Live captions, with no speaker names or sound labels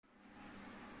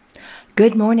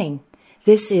Good morning.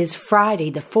 This is Friday,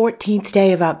 the 14th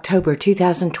day of October,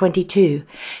 2022,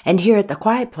 and here at the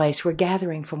Quiet Place, we're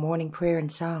gathering for morning prayer and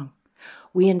song.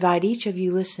 We invite each of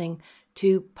you listening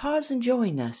to pause and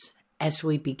join us as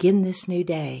we begin this new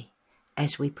day,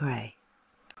 as we pray.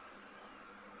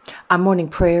 Our morning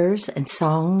prayers and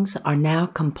songs are now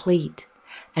complete,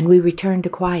 and we return to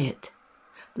quiet,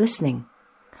 listening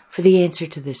for the answer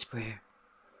to this prayer.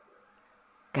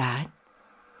 God,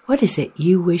 what is it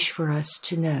you wish for us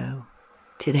to know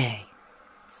today?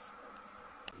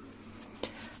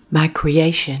 My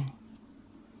creation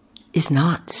is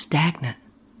not stagnant.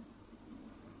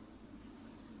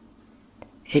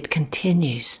 It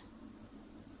continues.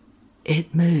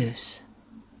 It moves.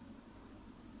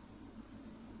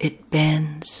 It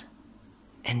bends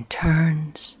and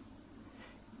turns.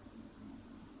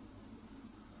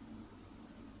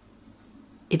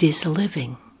 It is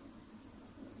living.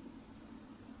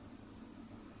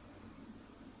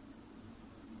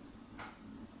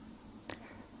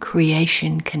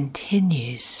 Creation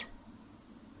continues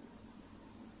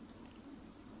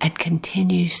and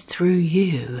continues through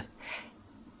you.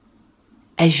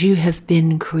 As you have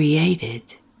been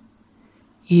created,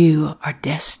 you are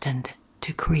destined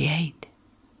to create.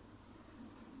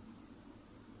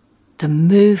 The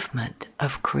movement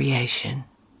of creation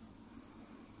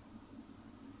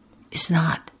is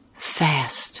not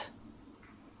fast.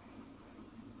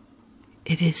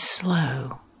 It is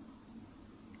slow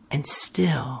and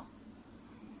still,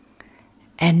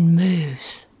 and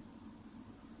moves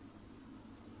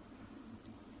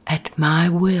at my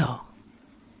will.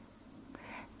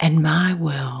 And my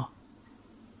will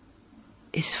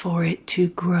is for it to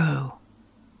grow,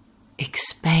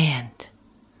 expand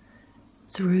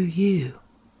through you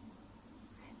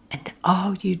and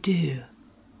all you do.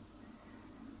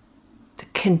 The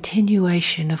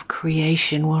continuation of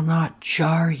creation will not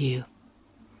jar you.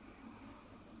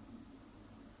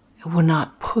 It will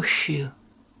not push you.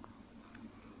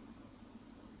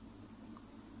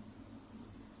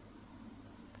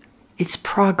 Its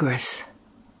progress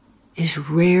is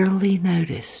rarely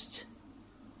noticed,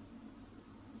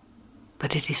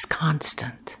 but it is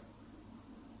constant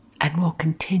and will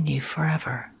continue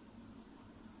forever.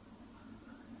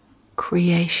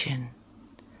 Creation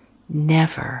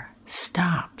never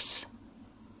stops.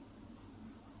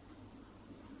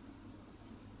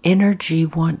 Energy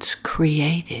once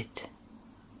created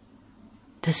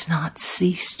does not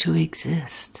cease to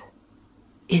exist.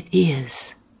 It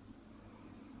is.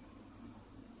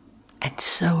 And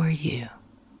so are you.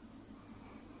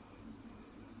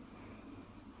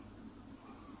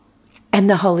 And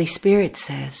the Holy Spirit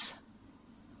says,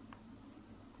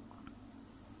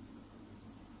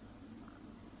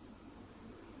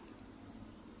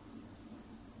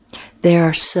 there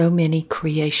are so many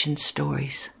creation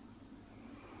stories.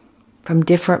 From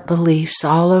different beliefs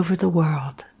all over the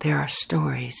world, there are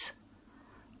stories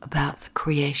about the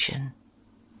creation.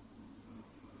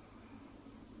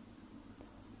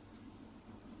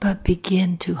 But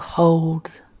begin to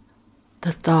hold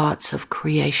the thoughts of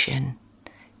creation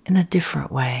in a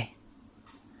different way.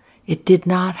 It did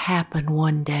not happen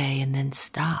one day and then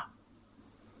stop.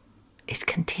 It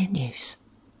continues.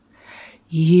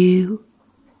 You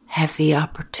have the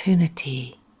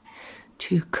opportunity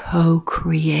to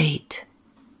co-create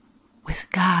with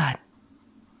God.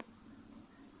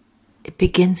 It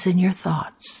begins in your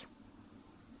thoughts.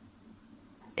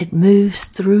 It moves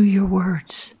through your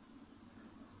words.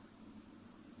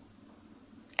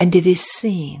 And it is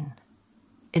seen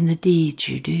in the deeds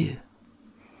you do.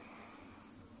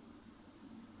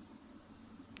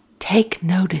 Take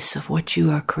notice of what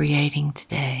you are creating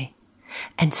today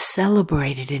and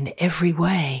celebrate it in every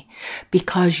way,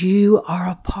 because you are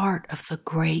a part of the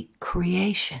great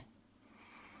creation.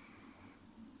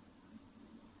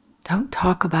 Don't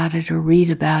talk about it or read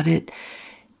about it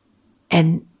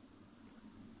and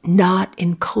not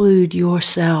include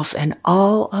yourself and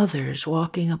all others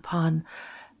walking upon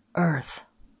earth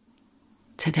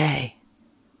today.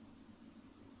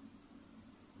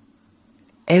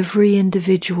 Every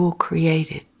individual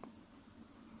created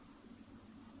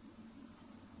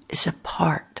is a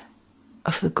part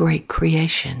of the great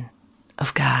creation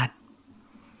of God.